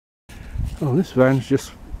Oh, this van's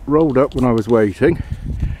just rolled up when I was waiting,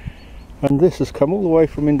 and this has come all the way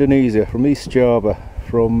from Indonesia, from East Java,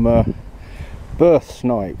 from Birth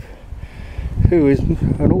Snipe, who is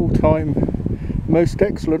an all-time most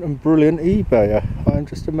excellent and brilliant eBayer. I'm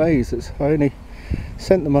just amazed. I only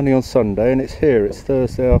sent the money on Sunday and it's here, it's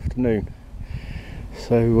Thursday afternoon.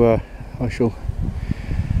 So I shall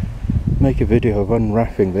make a video of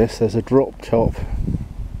unwrapping this. There's a drop top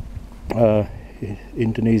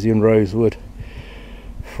Indonesian Rosewood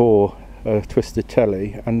for twisted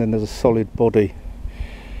Tele, and then there's a solid body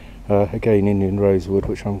again Indian Rosewood,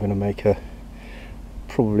 which I'm going to make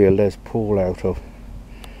probably a Les Paul out of.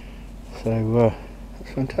 So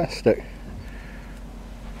that's fantastic.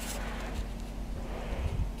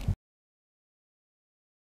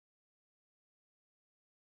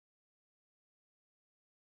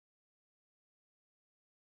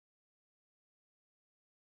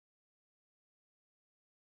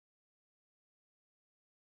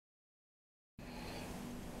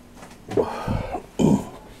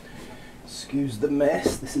 Excuse the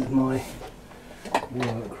mess, this is my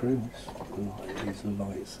workroom. Light these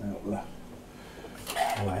lights out the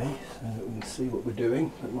way so that we can see what we're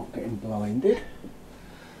doing but not getting blinded.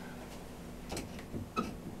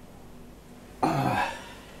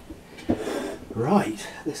 Right,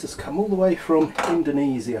 this has come all the way from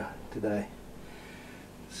Indonesia today.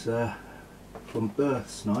 It's from Birth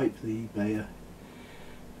Snipe, the eBayer,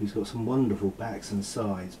 who's got some wonderful backs and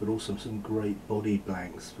sides, but also some great body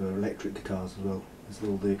blanks for electric guitars as well. There's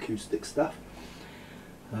all the acoustic stuff.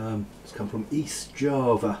 It's come from East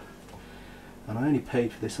Java, and I only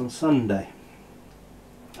paid for this on Sunday.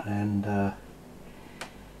 And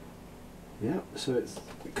yeah, so it's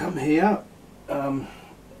come here. I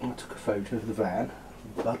took a photo of the van,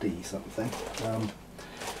 Buddy something.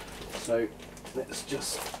 So let's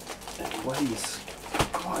just, it weighs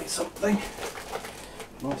quite something.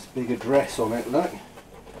 Nice big address on it, look.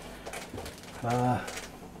 There's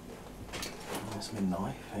my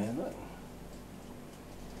knife here, look.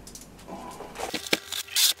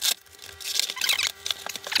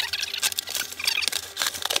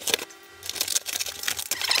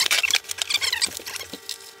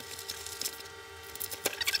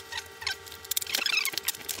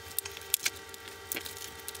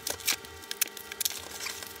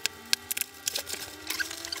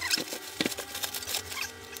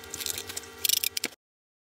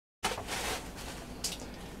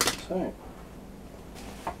 So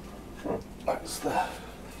that's the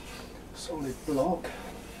solid block.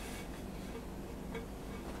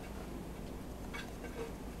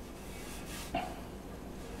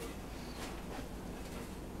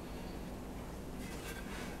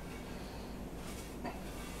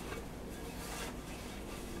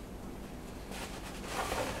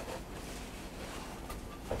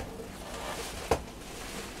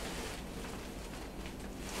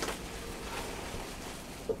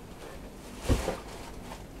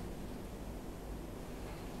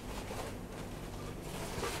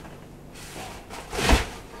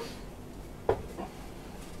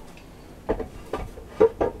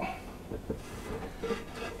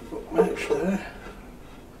 Match there.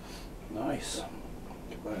 Nice.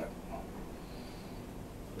 Look at that.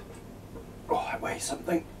 Oh, that weighs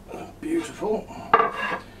something. Beautiful.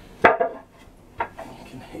 You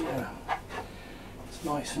can hear it's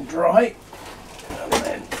nice and dry. And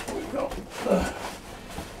then we've got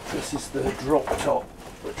this is the drop top,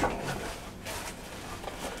 which I'm going to,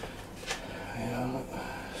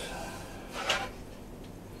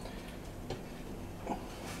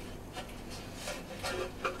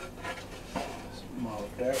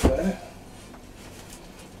 marked out there.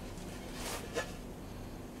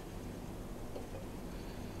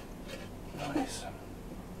 Nice.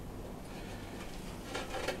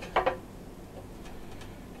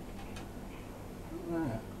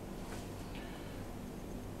 There.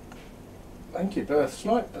 Thank you, Birth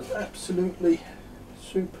Snipe. That's absolutely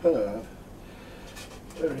superb.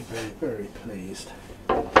 Very, very, very pleased.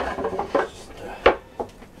 Just,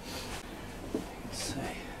 let's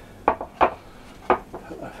see.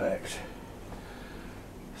 Perfect.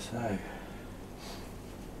 So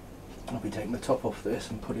I'll be taking the top off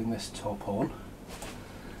this and putting this top on.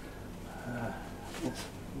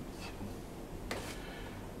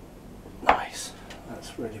 Nice.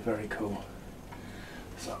 That's really very cool.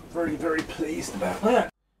 So I'm very, very pleased about that.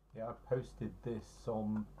 Yeah, I posted this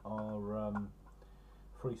on our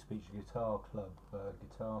Free Speech Guitar Club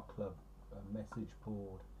message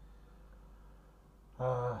board.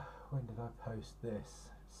 When did I post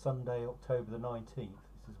this? Sunday, October the 19th.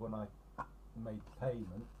 This is when I made the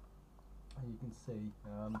payment. And you can see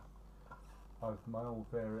I've my old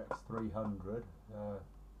Variax 300,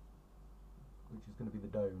 which is going to be the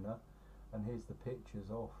donor, and here's the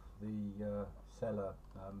pictures of the cellar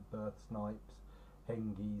birth snipes,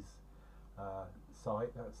 hengies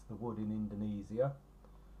site. That's the wood in Indonesia,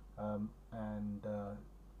 and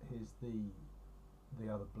here's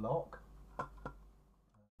the other block.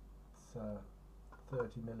 It's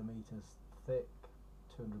 30 millimeters thick,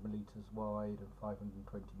 200 millimeters wide, and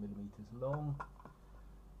 520 millimeters long.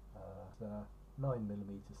 9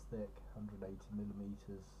 millimeters thick, 180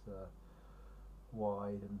 millimeters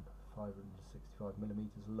wide, and 565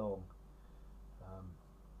 millimeters long.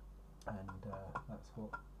 And that's what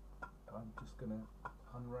I'm just going to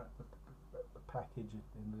unwrap the package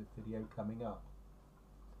in the video coming up.